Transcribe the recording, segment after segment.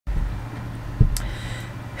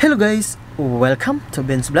Hello guys, welcome to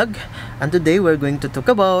Ben's Blog, and today we're going to talk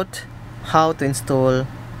about how to install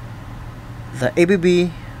the ABB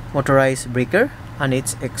motorized breaker and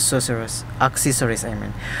its accessories.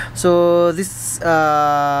 So this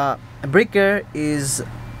breaker is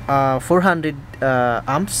 400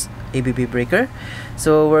 amps ABB breaker.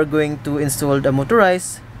 So we're going to install the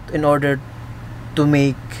motorized in order to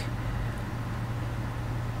make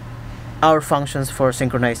our functions for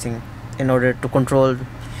synchronizing, in order to control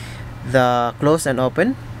the close and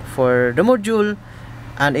open for the module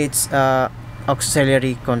and its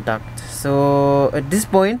auxiliary contact. So at this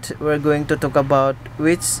point we're going to talk about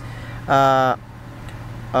which what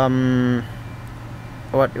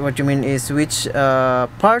you mean is which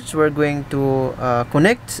parts we're going to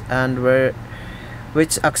connect, and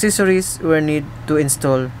which accessories we need to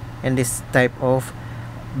install in this type of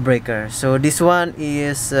breaker. So this one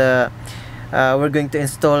is we're going to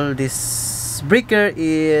install this breaker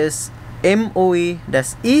is MOE-E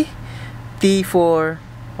T4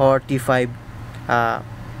 or T5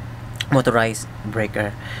 motorized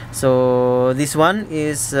breaker. So this one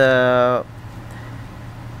is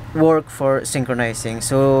work for synchronizing.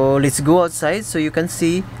 So let's go outside so you can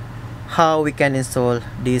see how we can install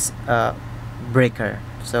this breaker.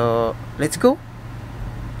 So let's go.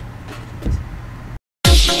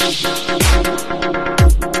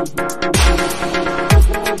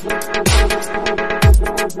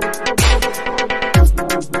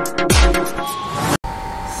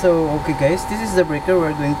 So okay guys, this is the breaker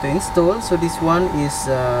we're going to install. So this one is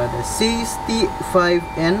the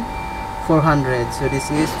C5N 400. So this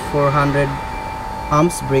is 400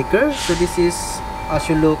 amps breaker. So this is as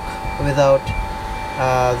you look without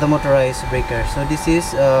the motorized breaker. So this is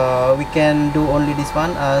we can do only this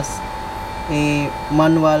one as a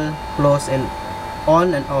manual close and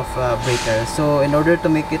on and off breaker. So in order to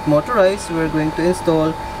make it motorized, we're going to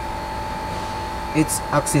install its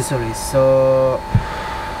accessories. So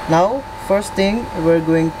now first thing, we're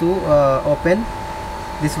going to open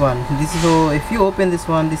this one. So if you open this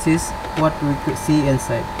one, this is what we could see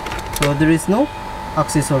inside. So there is no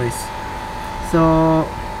accessories. So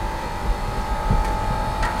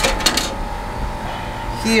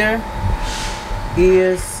here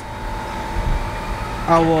is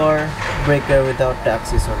our breaker without the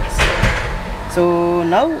accessories. So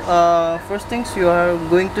now first things you are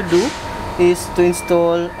going to do is to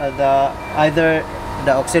install either the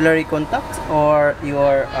auxiliary contact or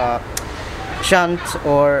your shunt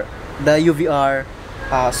or the UVR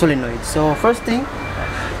solenoid. So first thing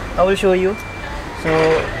I will show you. So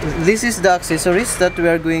this is the accessories that we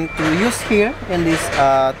are going to use here in this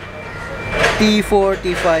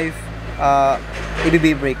T4-T5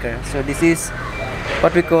 ABB breaker. So this is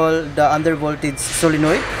what we call the under voltage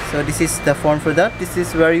solenoid. So this is the form for that. This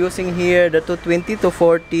is we are using here the 220 to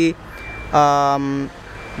 40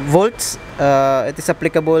 volts. It is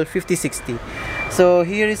applicable 50-60. So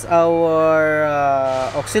here is our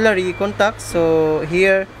auxiliary contact. So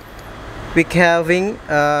here we having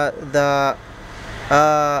the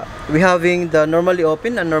normally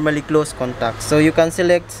open and normally closed contact. So you can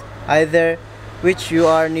select either which you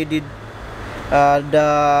are needed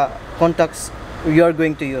the contacts you are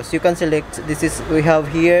going to use. You can select. This is we have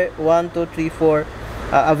here 1 2 3 4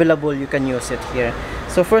 available. You can use it here.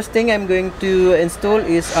 So first thing I'm going to install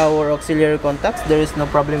is our auxiliary contacts. There is no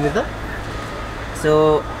problem with that.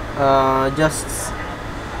 So just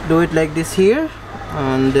do it like this here,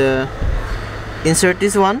 and insert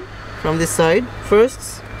this one from this side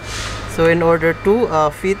first. So in order to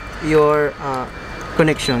fit your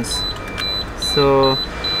connections. So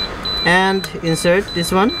and insert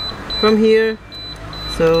this one from here,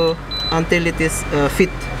 so until it is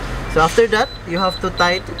fit. So after that you have to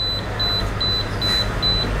tighten.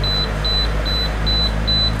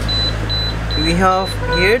 We have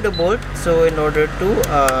here the bolt, so in order to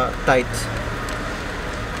tight,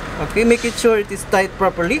 okay, make it sure it is tight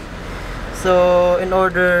properly. So in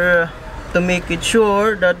order to make it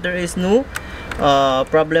sure that there is no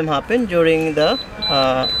problem happen during the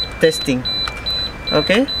testing.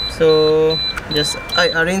 Okay, so just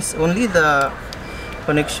I arrange only the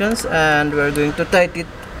connections, and we're going to tighten it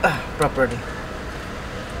properly.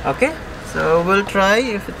 Okay, so we'll try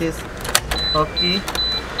if it is okay.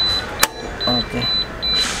 Okay,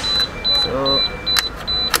 so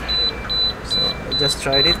I just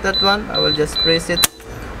tried it, that one. I will just press it,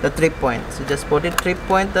 the 3 point. So just put it 3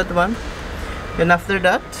 point, that one. And after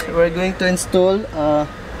that we're going to install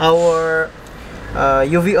our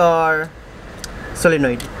UVR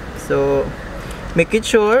solenoid. So make it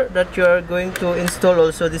sure that you are going to install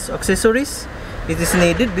also these accessories. It is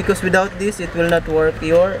needed because without this it will not work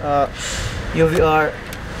your UVR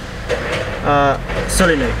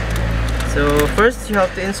solenoid. So first you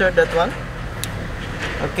have to insert that one.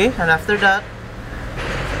 Okay, and after that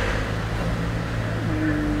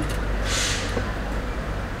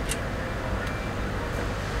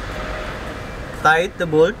tight the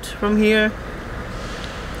bolt from here,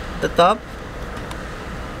 the top.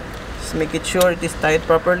 Just make it sure it is tight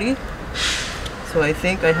properly. So I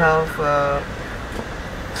think I have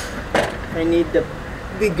I need the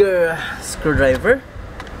bigger screwdriver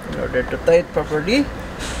in order to tie it properly.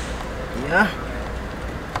 Yeah,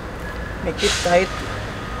 make it tight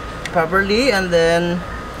properly, and then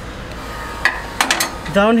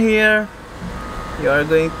down here you are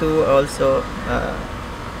going to also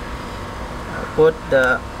put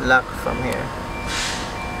the lock from here.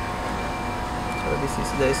 So this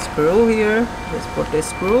is the screw here. Let's put the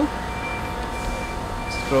screw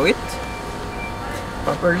it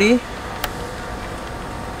properly.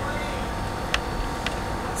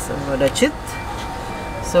 So that's it.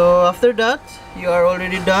 So after that, you are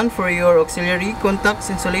already done for your auxiliary contacts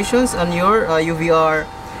installations and your UVR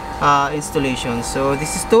installation. So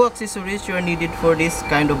this is 2 accessories you are needed for this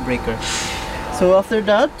kind of breaker. So after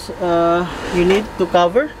that, you need to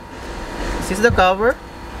cover. This is the cover.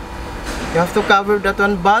 You have to cover that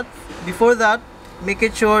one, but before that, make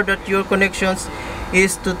it sure that your connections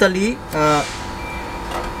is totally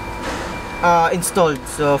installed.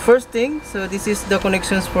 So first thing, so this is the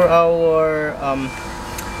connections for our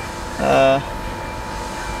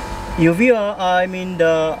UVR, I mean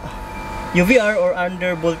the UVR or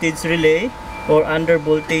under voltage relay or under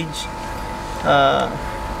voltage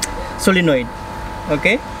solenoid.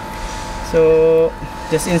 Okay, so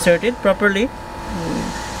just insert it properly,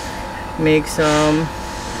 make some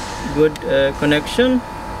good connection.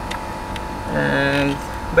 And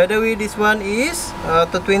by the way, this one is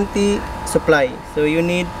 220 supply, so you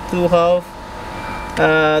need to have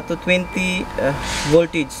 220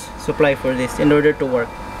 voltage supply for this in order to work.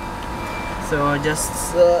 So just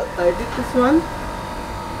tight it this one.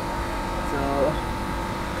 So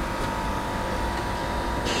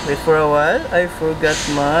wait for a while, I forgot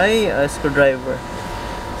my screwdriver.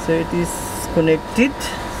 So it is connected,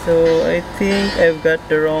 so I think I've got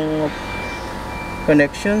the wrong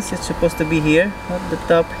connections. It's supposed to be here at the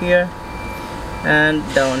top here and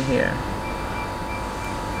down here.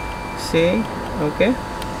 See? Okay,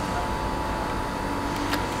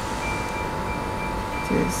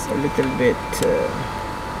 just a little bit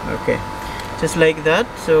okay, just like that.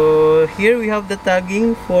 So here we have the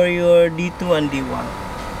tagging for your D2 and D1.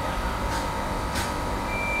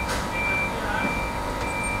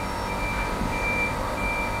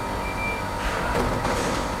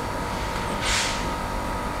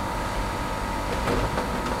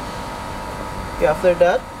 Okay, after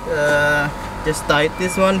that, just tight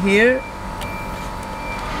this one here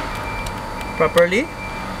properly,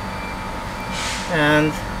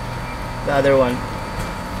 and the other one.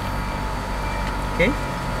 Okay,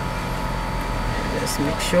 just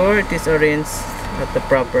make sure it is arranged at the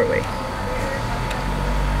proper way.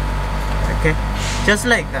 Okay, just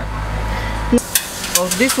like that. Now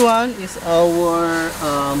this one is our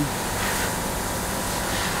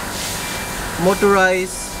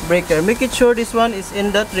motorized breaker. Make it sure this one is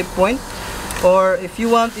in that rip point, or if you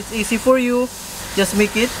want it's easy for you, just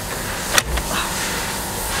make it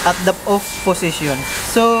at the off position.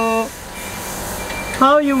 So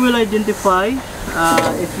how you will identify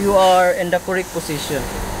if you are in the correct position?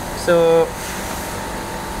 So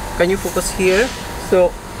can you focus here? So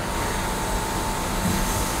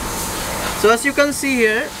as you can see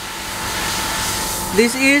here,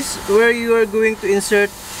 this is where you are going to insert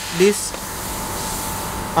this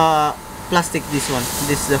plastic, this one,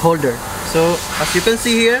 this is the holder. So as you can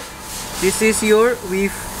see here, this is your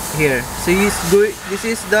weave here. So this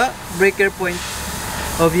is the breaker point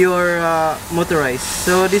of your motorized.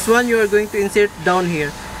 So this one you are going to insert down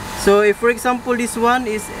here. So if for example this one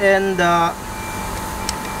is in the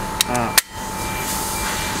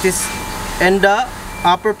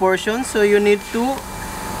upper portion, so you need to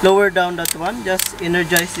lower down that one. Just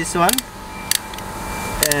energize this one,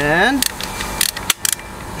 and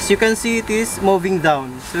as you can see, it is moving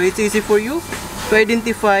down. So it's easy for you to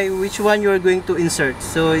identify which one you are going to insert.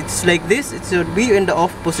 So it's like this, it should be in the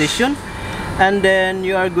off position, and then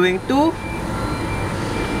you are going to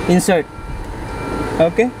insert.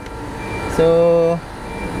 Okay, so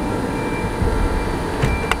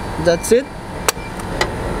that's it,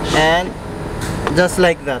 and just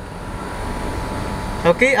like that.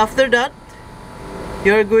 Okay, after that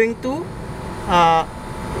you are going to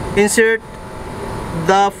insert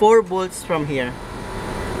the 4 bolts from here.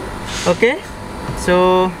 Okay,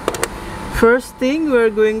 so first thing we're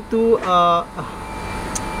going to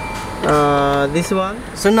this one.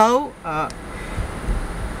 So now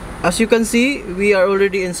as you can see, we are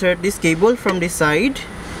already insert this cable from this side,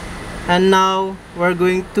 and now we're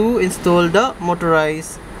going to install the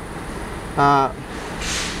motorized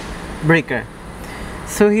breaker.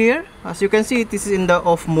 So here, as you can see, it is in the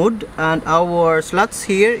off mode, and our slots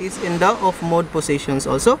here is in the off mode positions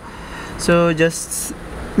also. So just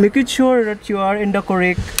make it sure that you are in the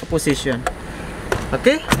correct position.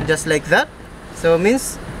 Okay, just like that. So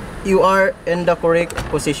means you are in the correct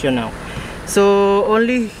position now. So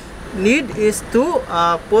only need is to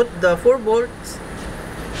put the 4 bolts,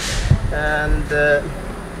 and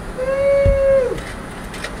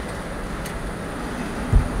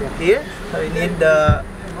here we need the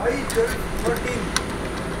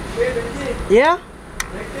yeah,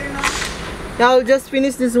 I'll just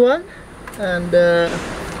finish this one, and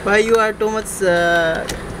why you are too much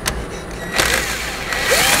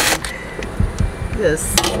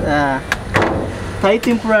just tie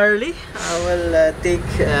temporarily. I will take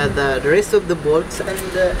the rest of the bolts, and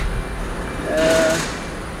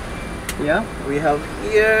yeah, we have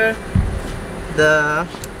here the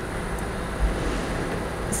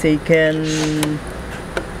second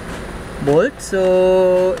bolt.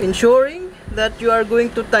 So ensuring that you are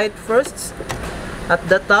going to tight first at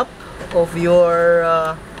the top of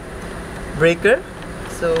your breaker,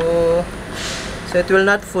 so it will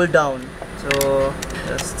not fall down. So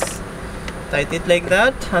just tight it like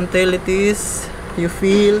that until it is, you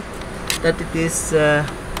feel that it is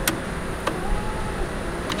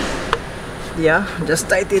yeah, just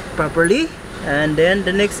tight it properly. And then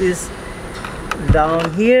the next is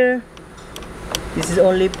down here. This is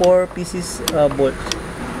only 4 pieces bolt.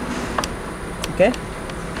 Okay,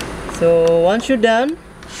 so once you're done,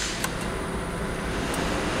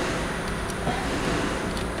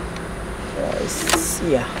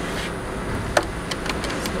 yeah,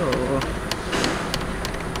 so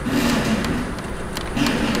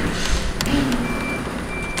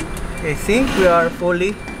I think we are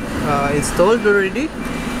fully installed already.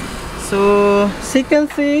 So second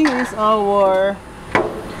thing is the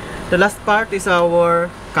last part is our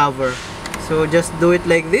cover. So just do it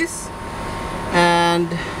like this, and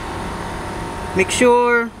make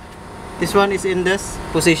sure this one is in this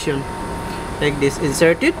position like this.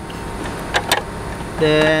 Insert it,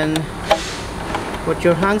 then put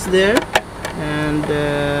your hands there and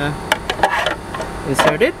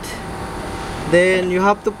insert it. Then you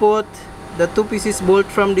have to put the 2 pieces bolt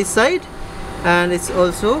from this side, and it's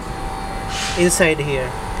also inside here.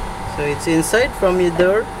 So it's inside from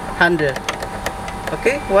your handle.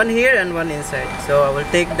 Okay, one here and one inside. So I will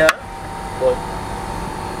take the bolt.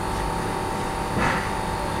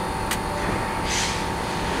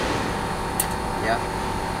 Yeah.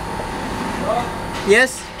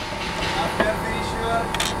 Yes.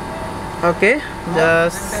 Okay,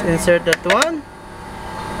 just insert that one,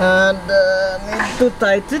 and need to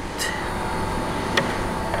tighten it.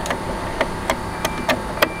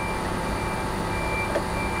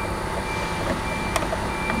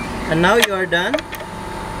 And now you are done.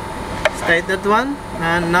 Just tight that one,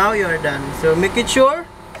 and now you are done. So make it sure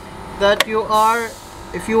that you are,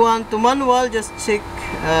 if you want to manual, just check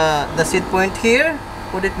the set point here,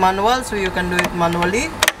 put it manual so you can do it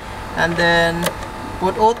manually, and then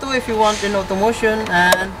put auto if you want in auto motion.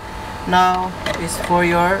 And now is for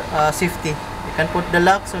your safety. You can put the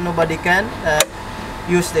lock so nobody can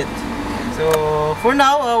use it. So for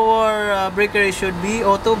now our breaker should be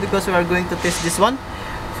auto, because we are going to test this one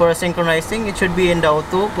for synchronizing. It should be in the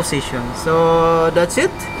auto position. So that's it,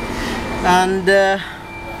 and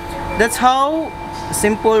that's how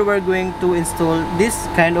simple we're going to install this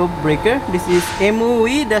kind of breaker. This is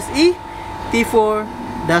MOE-E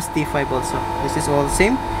T4-T5 also. This is all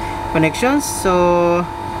same connections. So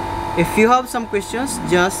if you have some questions,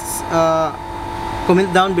 just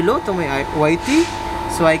comment down below to my YT,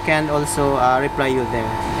 so I can also reply you there.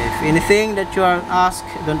 If anything that you are asked,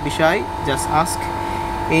 don't be shy, just ask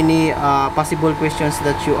any possible questions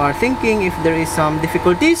that you are thinking. If there is some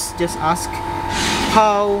difficulties, just ask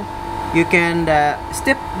how you can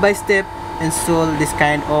step by step install this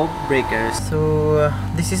kind of breakers. So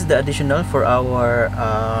this is the additional for our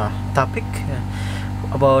topic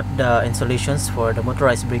about the installations for the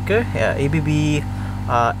motorized breaker, ABB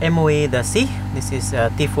MOE-E. This is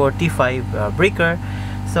T4-T5 breaker.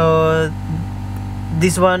 So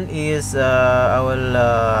this one is I will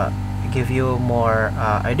give you more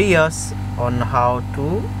ideas on how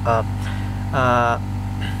to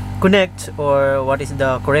connect, or what is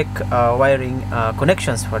the correct wiring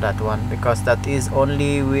connections for that one, because that is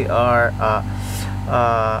only we are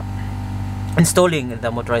installing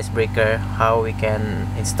the motorized breaker, how we can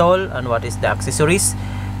install, and what is the accessories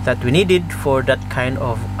that we needed for that kind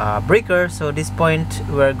of breaker. So this point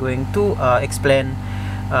we're going to explain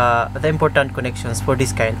the important connections for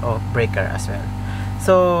this kind of breaker as well.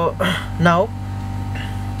 So now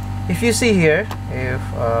if you see here, if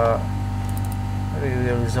we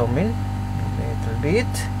will zoom in a little bit,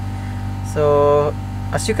 so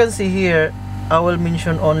as you can see here, I will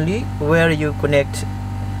mention only where you connect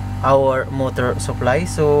our motor supply.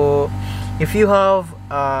 So if you have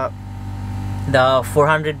the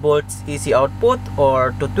 400 volts AC output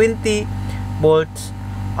or 220 volts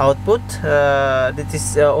output, this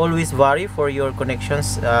is always vary for your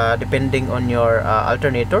connections depending on your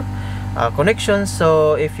alternator connections.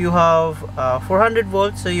 So if you have 400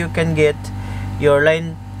 volts, so you can get your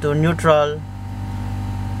line to neutral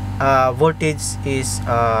voltage is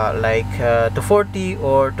like 240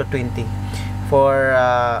 or 220. For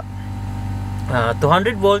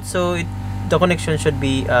 200 volts, so the connection should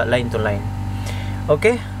be line to line.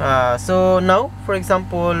 Okay, so now for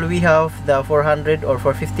example we have the 400 or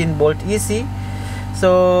 415 volt AC,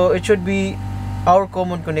 so it should be, our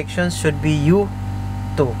common connections should be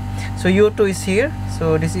U2. So U2 is here,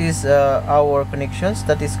 so this is our connections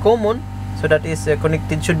that is common, so that is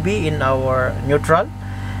connected, should be in our neutral,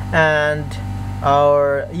 and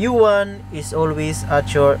our U1 is always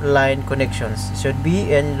at your line connections, should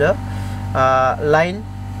be in the line,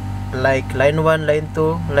 like line 1, line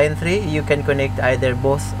 2, line 3. You can connect either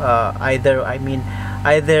both, either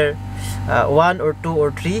 1 or 2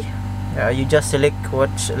 or 3. You just select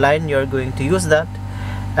which line you're going to use that,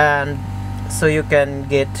 and so you can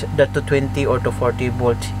get the 220 or 240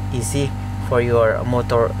 volt AC for your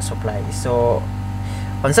motor supply. So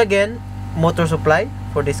once again, motor supply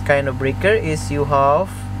for this kind of breaker is you have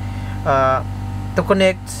to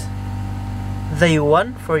connect the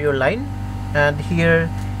U1 for your line, and here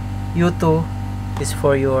U2 is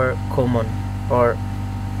for your common or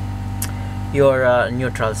your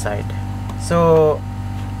neutral side. So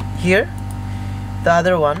here the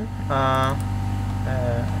other one, I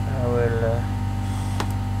will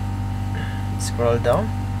scroll down.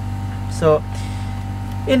 So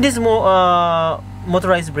in this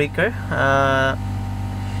motorized breaker,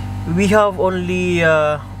 we have only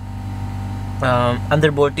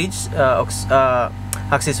under voltage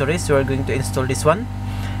accessories. So we're going to install this one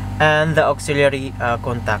and the auxiliary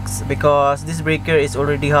contacts, because this breaker is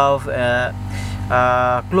already have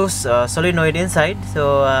closed solenoid inside,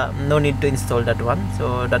 so no need to install that one.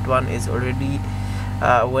 So that one is already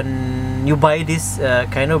when you buy this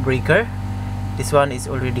kind of breaker, this one is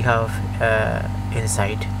already have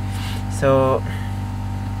inside. So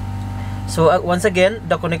once again,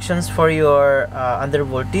 the connections for your under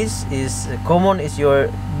voltage is common is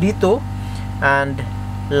your D2 and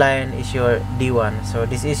line is your D1. So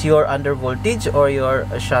this is your under voltage or your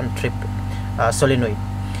shunt trip solenoid.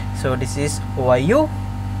 So this is YU.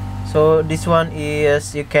 So this one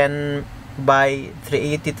is, you can buy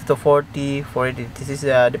 380 to 240, 480. This is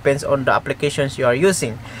depends on the applications you are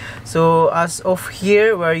using. So as of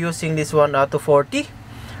here, we're using this one 240,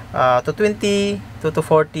 220 to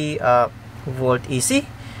 240 volt AC,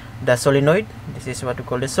 the solenoid. This is what we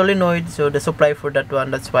call the solenoid. So the supply for that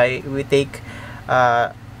one, that's why we take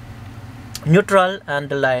neutral and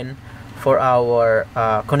the line for our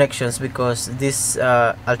connections, because this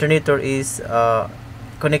alternator is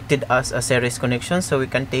connected as a series connection. So we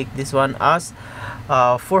can take this one as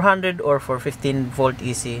 400 or 415 volt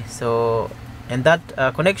AC. So in that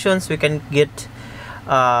connections, we can get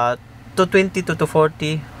 220 to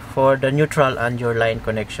 240 for the neutral and your line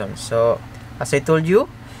connection. So as I told you,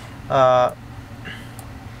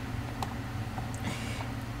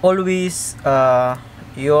 always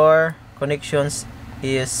your connections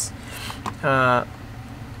is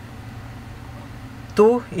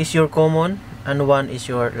 2 is your common and 1 is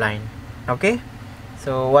your line. Okay,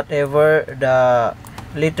 so whatever the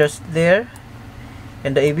letters there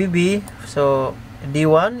in the ABB, so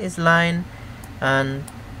D1 is line and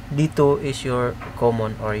D2 is your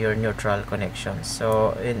common or your neutral connection.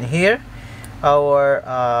 So in here, our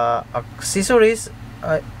accessories,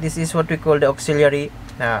 this is what we call the auxiliary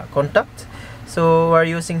contact. So we're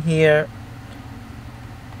using here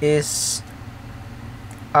is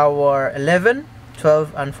our 11,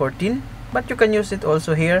 12 and 14, but you can use it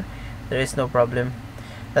also here, there is no problem.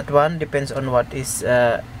 That one depends on what is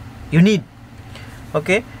you need.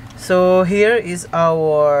 Okay, so here is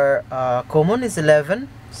our common is 11.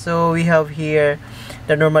 So we have here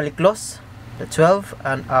the normally closed, the 12,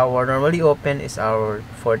 and our normally open is our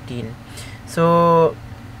 14. So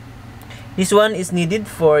This one is needed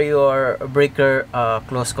for your breaker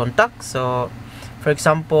close contact. So for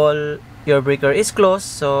example, your breaker is closed,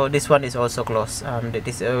 so this one is also closed, and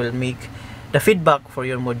this will make the feedback for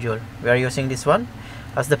your module. We are using this one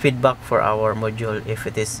as the feedback for our module if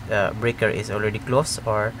it is breaker is already closed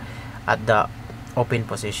or at the open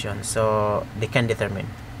position, so they can determine.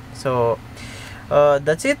 So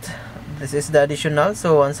that's it. This is the additional.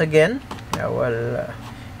 So once again, I will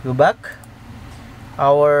go back.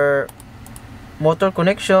 Our motor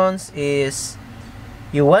connections is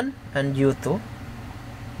U1 and U2.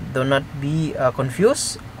 Do not be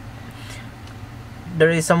confused. There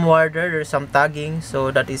is some wire there is some tagging, so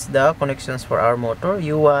that is the connections for our motor,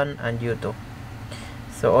 U1 and U2.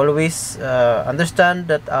 So always understand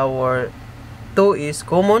that our 2 is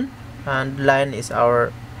common and line is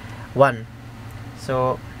our 1.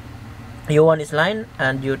 So U1 is line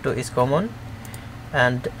and U2 is common.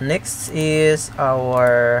 And next is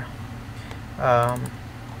our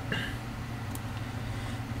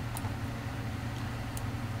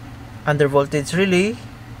under voltage relay,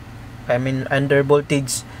 under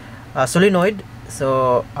voltage solenoid.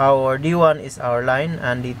 So our D1 is our line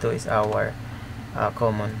and D2 is our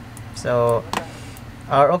common. So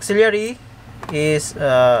our auxiliary is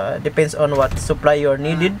depends on what supply you are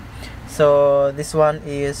needed. So this one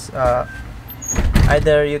is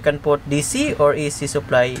either you can put DC or AC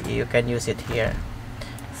supply, you can use it here.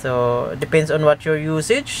 So depends on what your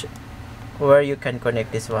usage, where you can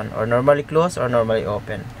connect this one, or normally closed or normally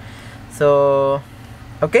open. So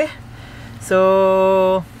okay,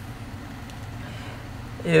 so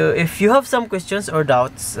if you have some questions or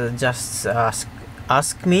doubts, just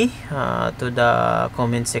ask me to the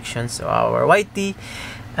comment sections of our YT.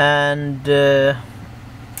 And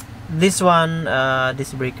this one,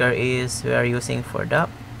 this breaker is we are using for the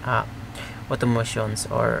automations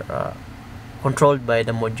or controlled by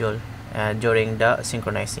the module during the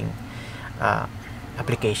synchronizing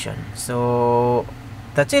application. So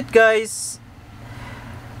that's it, guys.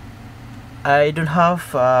 I don't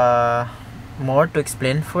have more to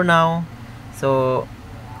explain for now. So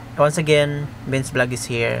once again, benzblogs is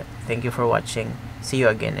here. Thank you for watching. See you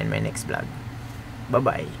again in my next vlog. Bye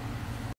bye.